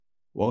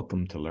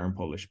Welcome to Learn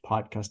Polish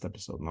Podcast,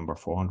 episode number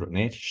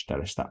 408,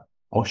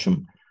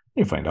 408.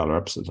 You find all our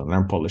episodes on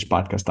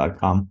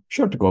learnpolishpodcast.com.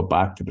 Sure to go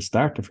back to the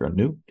start if you're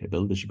new. They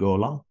build as you go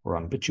along. We're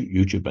on BitChute,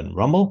 YouTube, and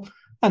Rumble.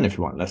 And if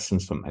you want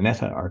lessons from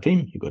Aneta, our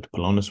team, you go to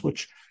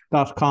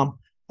polonaswitch.com.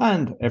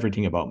 And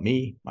everything about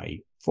me,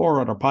 my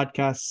 4 other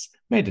podcasts,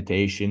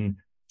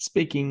 meditation,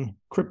 speaking,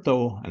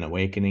 crypto, and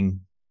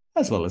awakening,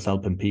 as well as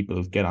helping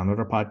people get on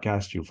other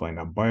podcasts, you'll find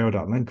on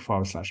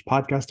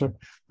bio.link/podcaster.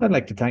 I'd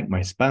like to thank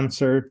my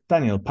sponsor,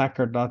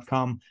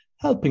 danielpackard.com,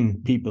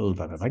 helping people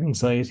that have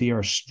anxiety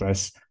or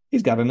stress.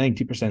 He's got a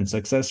 90%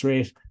 success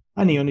rate,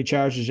 and he only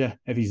charges you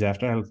if he's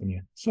after helping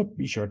you. So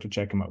be sure to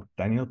check him out,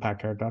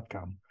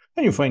 danielpackard.com.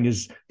 And you'll find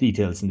his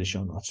details in the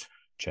show notes.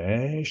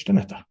 Cześć,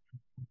 Aneta.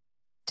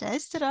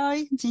 Cześć,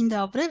 Roy. Dzień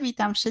dobry.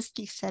 Witam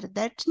wszystkich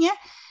serdecznie.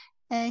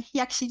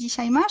 Jak się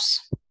dzisiaj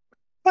masz?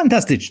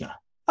 Fantastyczna.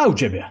 A u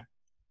ciebie?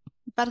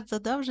 Bardzo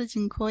dobrze,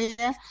 dziękuję.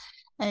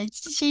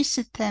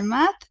 Dzisiejszy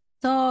temat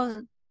to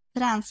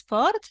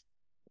transport,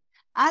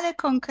 ale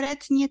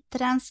konkretnie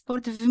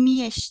transport w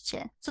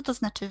mieście. Co to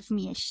znaczy w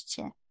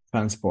mieście?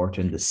 Transport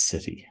in the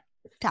city.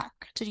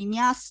 Tak, czyli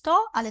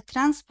miasto, ale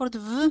transport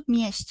w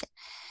mieście.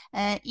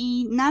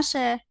 I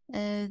nasze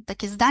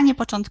takie zdanie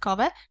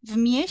początkowe, w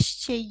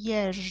mieście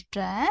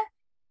jeżdżę.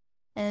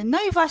 No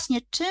i właśnie,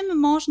 czym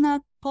można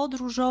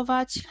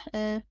podróżować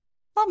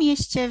po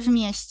mieście w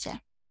mieście?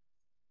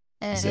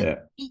 Z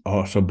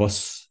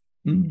autobusem.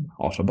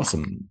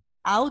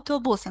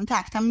 Autobusem,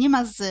 tak, tam nie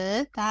ma z,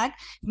 tak.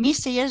 W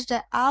mieście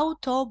jeżdżę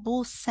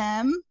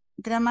autobusem.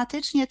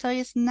 Gramatycznie to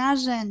jest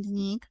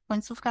narzędnik,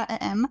 końcówka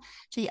em,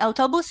 czyli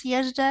autobus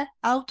jeżdżę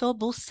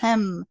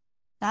autobusem,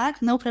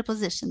 tak? No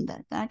preposition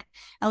there, tak?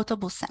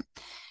 Autobusem.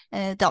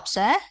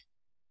 Dobrze.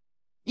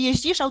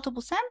 Jeździsz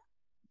autobusem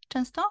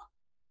często?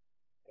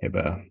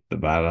 Chyba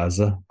 2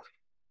 razy.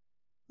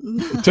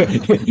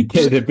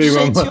 Kiedy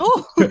byłem... W życiu?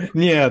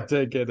 Nie,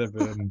 kiedy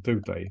byłem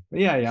tutaj.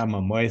 Ja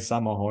mam mój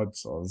samochód,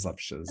 so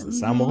zawsze ze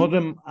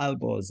samochodem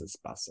albo ze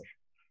spacer.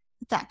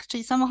 Tak,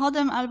 czyli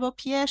samochodem albo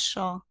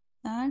pieszo.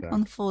 Tak,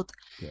 on foot.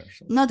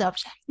 Pieszo. No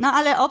dobrze. No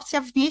ale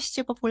opcja w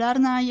mieście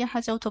popularna,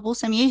 jechać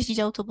autobusem, jeździć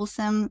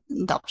autobusem,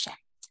 dobrze.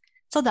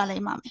 Co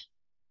dalej mamy?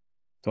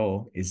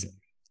 To jest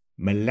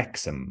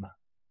meleksem.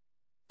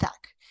 Tak.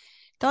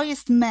 To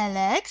jest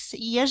meleks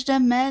i jeżdżę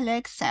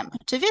meleksem.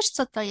 Czy wiesz,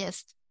 co to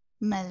jest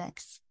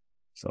meleks?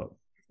 So,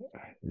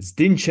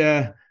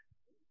 zdjęcie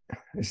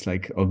it's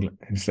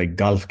like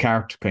golf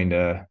cart kind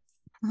of.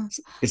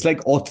 It's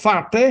like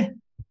otwarte.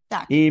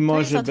 Tak, i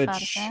może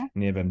być,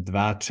 nie wiem,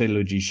 2-3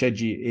 ludzi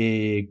siedzi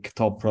i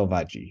kto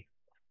prowadzi.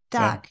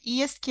 Tak, i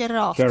jest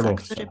kierowca,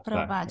 który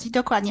prowadzi.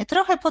 Tak. Dokładnie,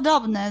 trochę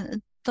podobne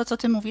to, co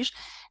ty mówisz.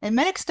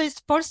 Meleks to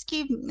jest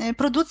polski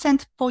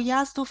producent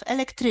pojazdów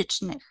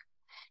elektrycznych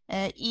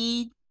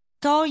i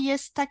to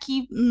jest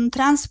taki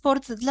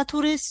transport dla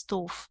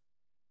turystów.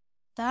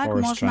 Tak,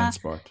 można,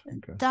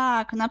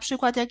 tak, na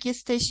przykład jak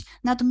jesteś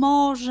nad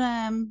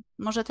morzem,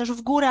 może też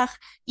w górach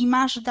i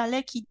masz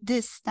daleki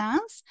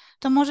dystans,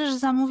 to możesz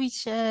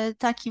zamówić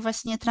taki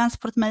właśnie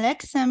transport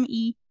meleksem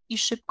i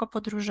szybko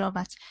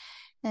podróżować.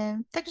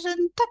 Także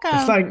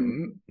taka... It's like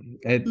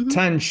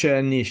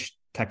tańsze niż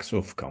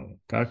taksówką,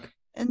 tak?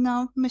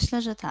 No,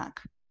 myślę, że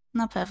tak.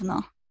 Na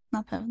pewno,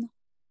 na pewno.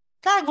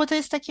 Tak, bo to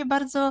jest takie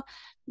bardzo,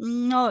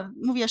 no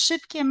mówię,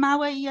 szybkie,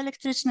 małe i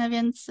elektryczne,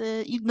 więc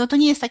no to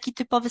nie jest taki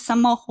typowy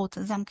samochód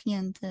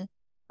zamknięty.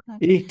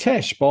 Tak. I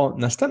też, bo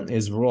następny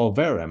jest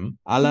rowerem,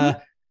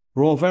 ale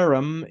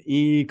rowerem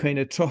i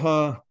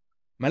trochę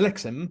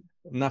meleksem,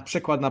 na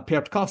przykład na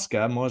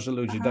Piotrkowska może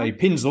ludzie dają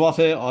 5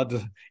 zł od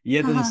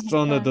jednej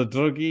strony do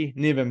drugiej.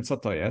 Nie wiem, co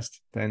to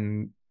jest,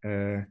 ten...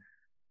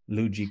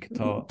 ludzi,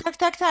 kto...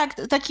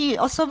 Tak. Taki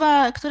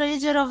osoba, która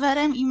jedzie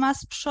rowerem i ma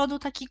z przodu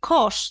taki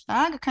kosz,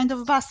 tak? Kind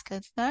of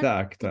basket, tak?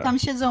 Tak. I tam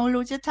siedzą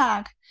ludzie,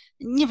 tak.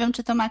 Nie wiem,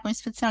 czy to ma jakąś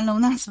specjalną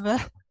nazwę,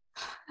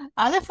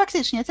 ale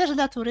faktycznie też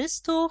dla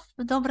turystów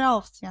dobra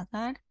opcja,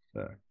 tak?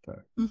 Tak.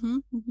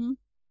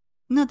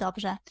 No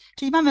dobrze.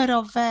 Czyli mamy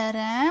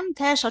rowerem,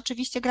 też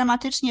oczywiście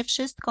gramatycznie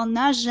wszystko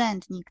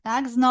narzędnik,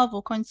 tak?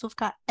 Znowu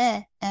końcówka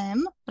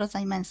em,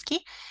 rodzaj męski.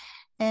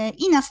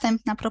 I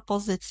następna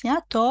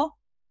propozycja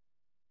to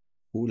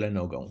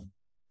hulajnogą.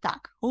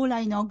 Tak,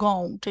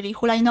 hulajnogą, czyli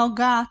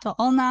hulajnoga to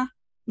ona,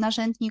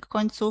 narzędnik,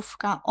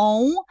 końcówka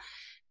on.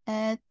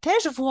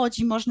 Też w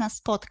Łodzi można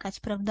spotkać,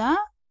 prawda?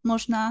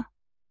 Można...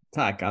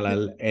 Tak,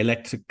 ale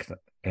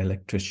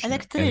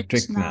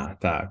elektryczna,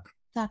 tak.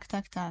 Tak.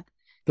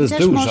 To jest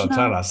dużo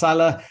teraz,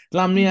 ale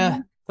dla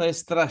mnie to jest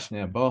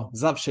strasznie, bo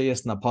zawsze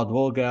jest na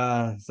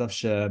podłoga,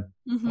 zawsze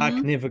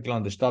tak nie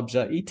wyglądasz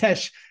dobrze i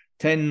też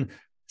ten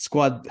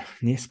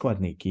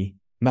składniki,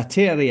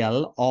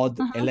 materiał od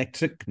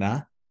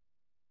elektryczna,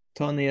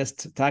 to nie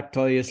jest tak,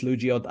 to jest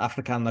ludzi od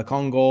Afryki na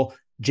Kongo,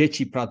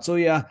 dzieci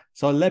pracuje,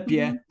 co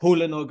lepiej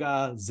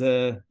hulajnoga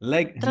z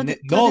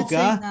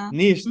noga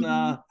niż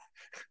na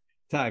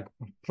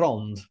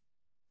prąd.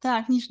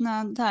 Tak, niż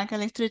na,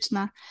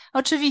 elektryczna.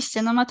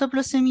 Oczywiście, no ma to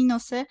plusy i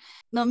minusy.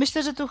 No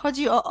myślę, że tu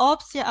chodzi o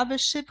opcję, aby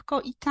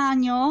szybko i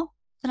tanio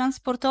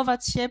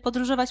transportować się,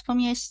 podróżować po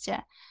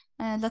mieście.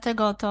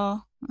 Dlatego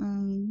to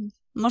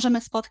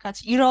możemy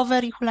spotkać i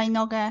rower, i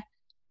hulajnogę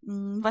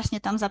właśnie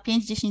tam za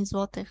 5-10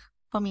 zł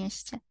po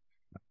mieście.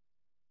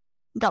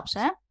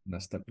 Dobrze.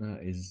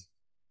 Następna jest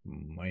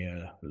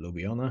moja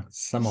ulubiona,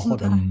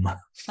 samochodem. Tak,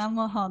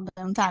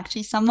 samochodem, tak,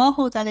 czyli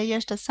samochód, ale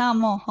jeszcze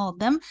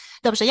samochodem.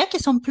 Dobrze, jakie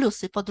są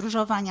plusy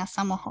podróżowania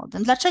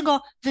samochodem?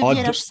 Dlaczego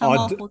wybierasz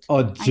samochód,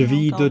 od a nie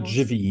drzwi do autobus?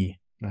 drzwi,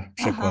 na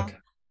przykład.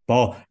 Aha.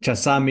 Bo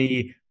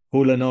czasami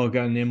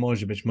hulajnoga nie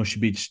może być, musi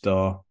być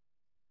do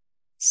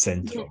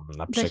centrum,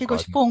 na Do przykład.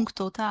 jakiegoś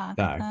punktu, tak,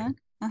 Tak. tak.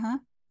 Aha,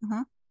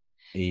 aha.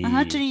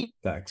 Aha, I czyli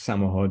tak,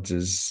 samochód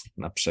jest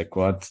na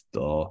przykład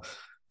do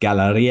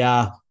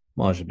galeria,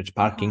 może być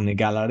parking na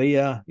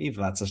galeria i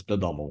wracasz do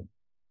domu.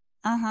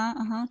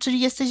 aha, czyli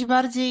jesteś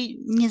bardziej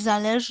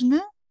niezależny,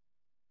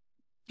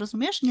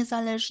 rozumiesz?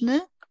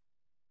 Niezależny,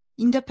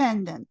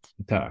 independent,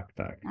 Tak.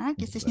 tak?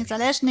 Jesteś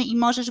niezależny i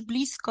możesz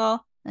blisko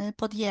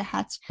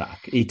podjechać.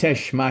 Tak, i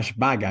też masz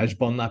bagaż,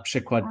 bo na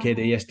przykład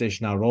kiedy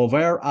jesteś na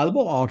rower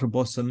albo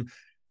autobusem,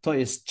 to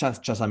jest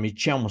czasami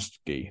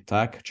ciężki,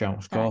 tak?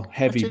 Ciężko, Tak,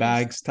 heavy oczywiście.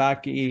 bags,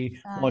 tak? I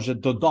Tak. może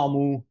do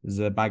domu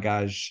z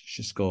bagaż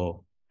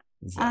wszystko.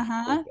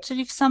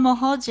 Czyli w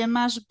samochodzie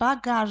masz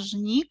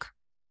bagażnik,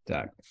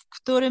 Tak. w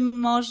którym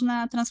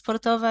można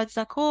transportować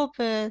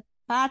zakupy,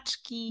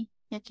 paczki,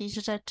 jakieś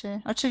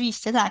rzeczy.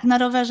 Oczywiście, tak, na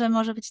rowerze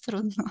może być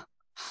trudno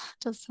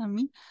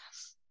czasami.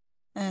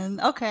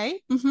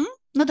 Okej.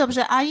 No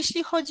dobrze, a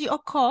jeśli chodzi o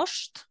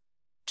koszt,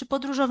 czy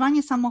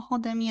podróżowanie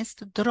samochodem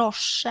jest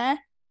droższe,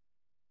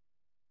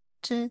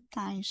 czy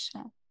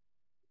tańsze?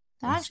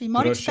 Tak, czyli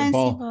more Droższe,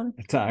 expensive.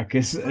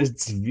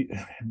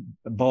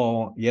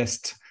 bo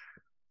jest,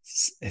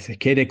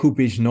 kiedy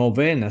kupisz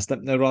nowy,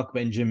 następny rok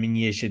będzie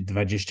mniejsze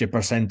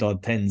 20%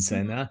 od ten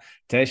cena.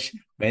 Też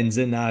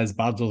benzyna jest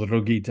bardzo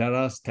drogi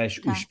teraz, też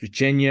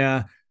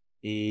ubezpieczenia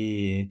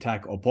i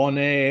tak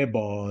opony,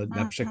 bo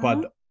na przykład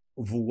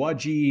w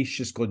Łodzi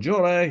wszystko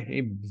dziurę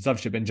i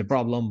zawsze będzie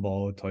problem,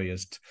 bo to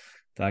jest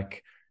tak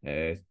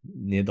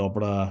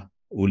niedobra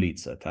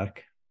ulica,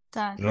 tak?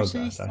 Tak, Droga,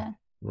 oczywiście, tak?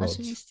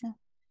 oczywiście.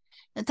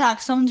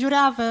 Tak, są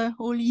dziurawe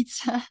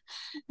ulice.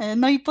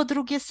 No i po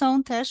drugie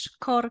są też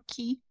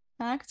korki,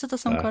 tak? Co to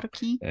są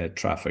korki?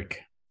 Traffic.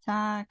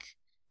 Tak.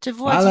 Czy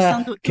w Łodzi Ale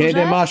są kiedy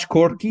duże? masz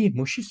korki,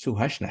 musisz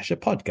słuchać nasz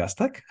podcast,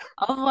 tak?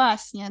 O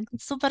właśnie,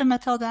 super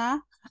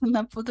metoda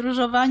na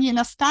podróżowanie,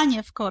 na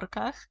stanie w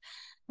korkach.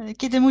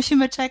 Kiedy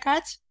musimy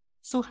czekać,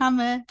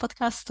 słuchamy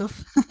podcastów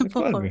po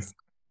Dokładnie.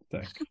 polsku.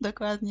 Tak.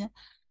 Dokładnie.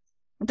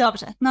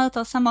 Dobrze, no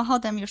to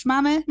samochodem już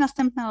mamy.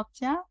 Następna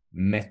opcja?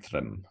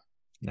 Metrem.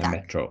 Na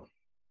metro.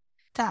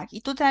 Tak,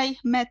 i tutaj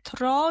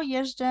metro,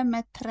 jeżdżę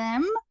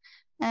metrem.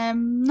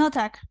 No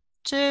tak,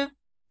 czy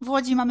w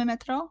Łodzi mamy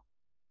metro?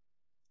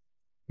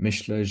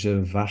 Myślę,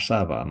 że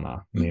Warszawa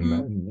ma.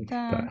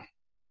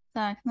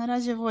 Tak, na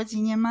razie w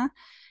Łodzi nie ma.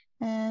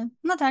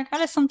 No tak,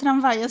 ale są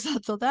tramwaje za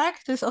to,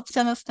 tak? To jest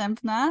opcja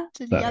następna,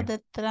 czyli jadę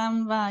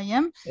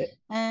tramwajem.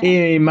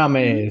 I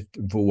mamy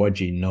w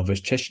Łodzi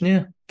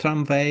nowocześnie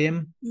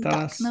tramwajem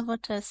teraz. Tak,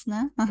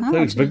 nowoczesne.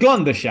 To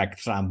wygląda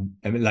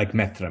jak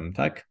metrem,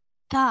 tak?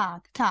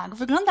 Tak,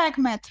 wygląda jak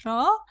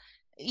metro.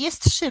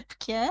 Jest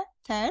szybkie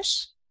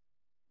też,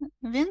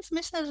 więc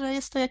myślę, że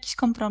jest to jakiś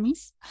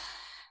kompromis.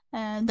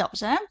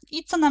 Dobrze.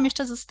 I co nam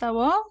jeszcze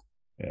zostało?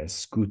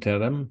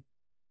 Skuterem.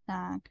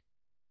 Tak.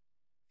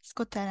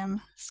 Skuterem.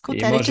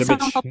 I może są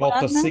być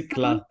popularne?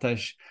 motocykla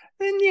też.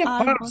 Nie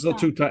bardzo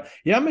tutaj.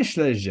 Ja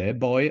myślę, że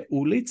bo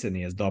ulica nie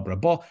jest dobra,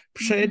 bo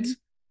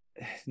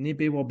nie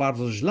było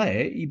bardzo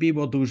źle i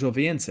było dużo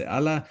więcej,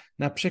 ale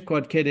na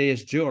przykład kiedy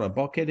jest dziura,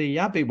 bo kiedy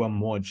ja byłem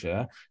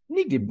młodszy,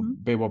 nigdy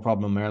było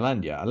problem w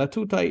Irlandii, ale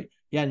tutaj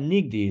ja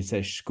nigdy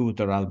chcę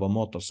skuter albo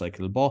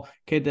motocykl, bo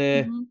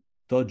kiedy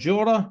to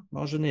dziura,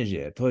 może nie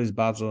żyje. To jest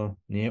bardzo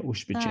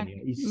nieubezpieczenie.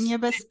 Tak,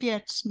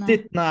 niebezpieczne.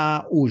 Wstyd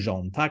na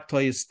urząd, tak? To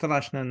jest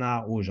straszne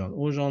na urząd.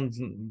 Urząd,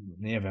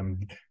 nie wiem,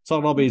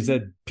 co robi za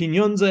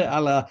pieniądze,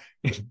 ale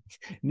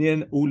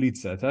nie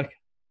ulicę, tak?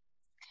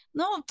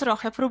 No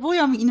trochę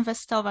próbują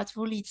inwestować w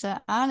ulicę,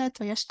 ale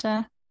to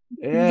jeszcze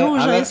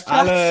dużo jest pracy.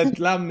 Ale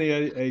dla mnie,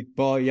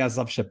 bo ja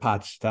zawsze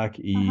patrzę, tak?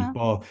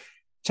 Bo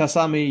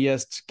czasami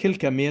jest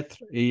kilka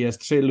metrów i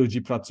jest 3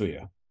 ludzi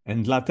pracuje. I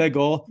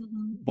dlatego,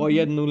 bo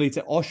jedną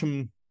ulicę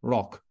 8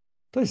 rok.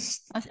 To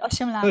jest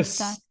 8 lat,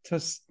 to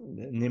jest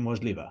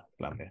niemożliwe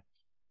dla mnie.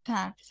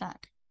 Tak.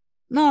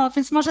 No,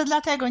 więc może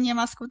dlatego nie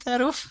ma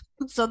skuterów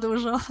za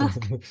dużo.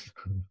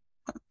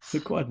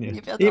 Dokładnie.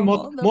 Nie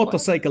wiadomo. I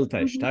motocykl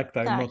też, tak?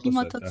 Tak, i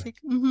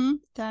motocykl.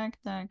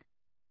 Tak.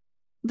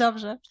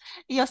 Dobrze.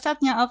 I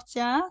ostatnia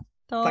opcja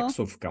to...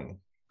 Taksówką.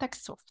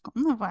 Taksówką.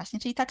 No właśnie,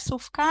 czyli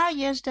taksówka,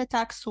 jeżdżę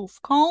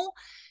taksówką.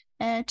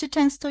 Czy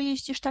często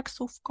jeździsz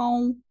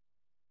taksówką?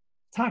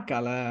 Tak,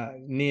 ale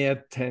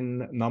nie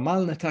ten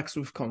normalny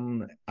taksówką,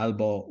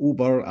 albo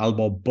Uber,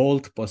 albo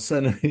Bolt, bo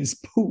cena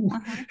jest pół.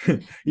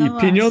 I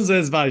pieniądze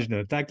jest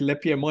ważne, tak?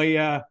 Lepiej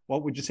moja,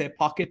 what would you say,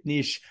 pocket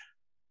niż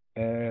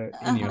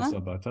inna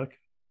osoba, tak?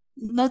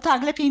 No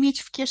tak, lepiej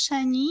mieć w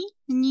kieszeni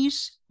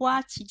niż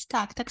płacić.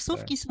 Tak,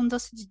 taksówki są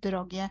dosyć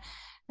drogie,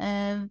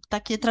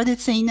 takie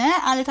tradycyjne,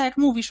 ale tak jak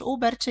mówisz,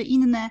 Uber czy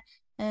inne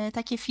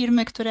takie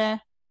firmy, które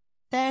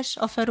też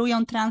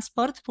oferują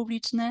transport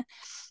publiczny,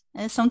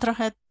 są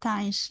trochę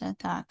tańsze,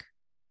 tak.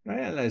 No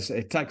ale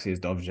taksi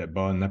jest dobrze,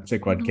 bo na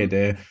przykład Mhm.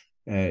 kiedy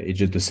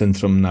idzie do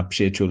centrum na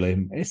przyjaciółę,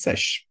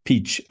 chcesz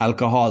pić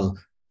alkohol,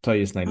 to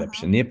jest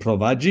najlepsze. Aha. Nie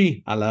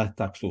prowadzi, ale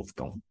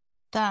taksówką.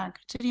 Tak,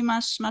 czyli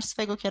masz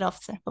swojego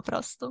kierowcę po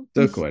prostu.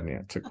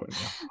 Dokładnie, dokładnie.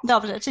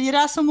 Dobrze, czyli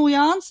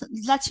reasumując,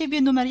 dla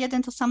ciebie numer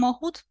jeden to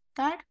samochód,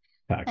 tak?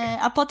 Tak.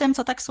 A potem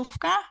co,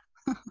 taksówka?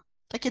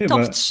 Takie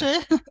top Chyba, 3.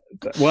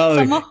 well,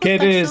 Samochód,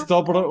 kiedy jest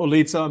taksówka, dobra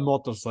ulica,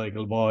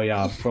 motocykl, bo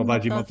ja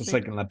prowadzi motocykl.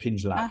 motocykl na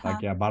 5 lat, tak? Aha.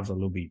 Ja bardzo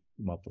lubię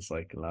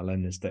motocykl, ale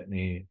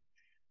niestety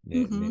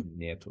Mhm.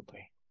 nie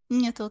tutaj.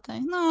 Nie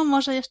tutaj. No,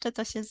 może jeszcze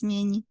to się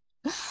zmieni.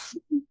 Tak.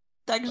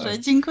 Także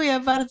dziękuję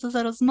bardzo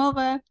za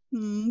rozmowę.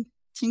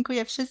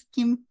 Dziękuję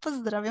wszystkim.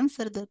 Pozdrawiam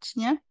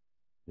serdecznie.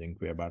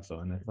 Dziękuję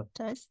bardzo, Aneta.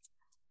 Cześć.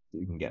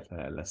 You can get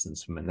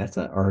lessons from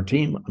Aneta or her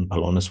team on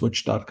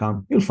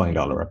polonaswitch.com. You'll find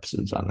all our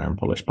episodes on there on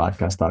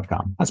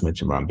polishpodcast.com. As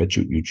mentioned, we're on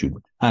BitChute, YouTube,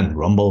 and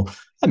Rumble.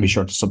 And be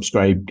sure to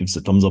subscribe, give us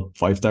a thumbs up,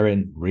 5 star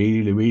in.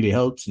 Really, really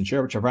helps. And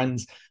share with your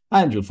friends.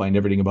 And you'll find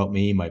everything about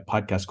me, my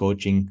podcast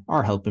coaching,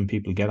 or helping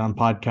people get on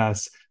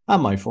podcasts,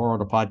 and my 4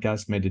 other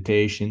podcasts,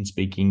 meditation,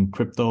 speaking,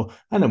 crypto,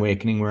 and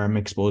awakening, where I'm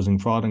exposing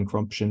fraud and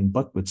corruption,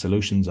 but with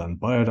solutions on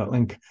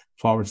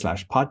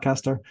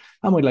bio.link/podcaster.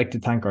 And we'd like to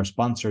thank our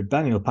sponsor,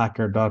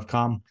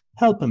 danielpacker.com,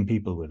 helping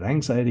people with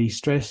anxiety,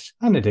 stress,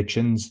 and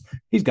addictions.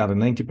 He's got a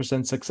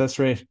 90% success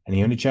rate, and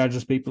he only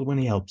charges people when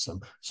he helps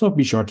them. So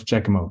be sure to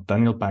check him out,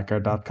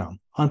 danielpacker.com.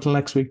 Until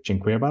next week,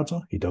 dziękuję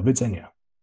bardzo i do widzenia.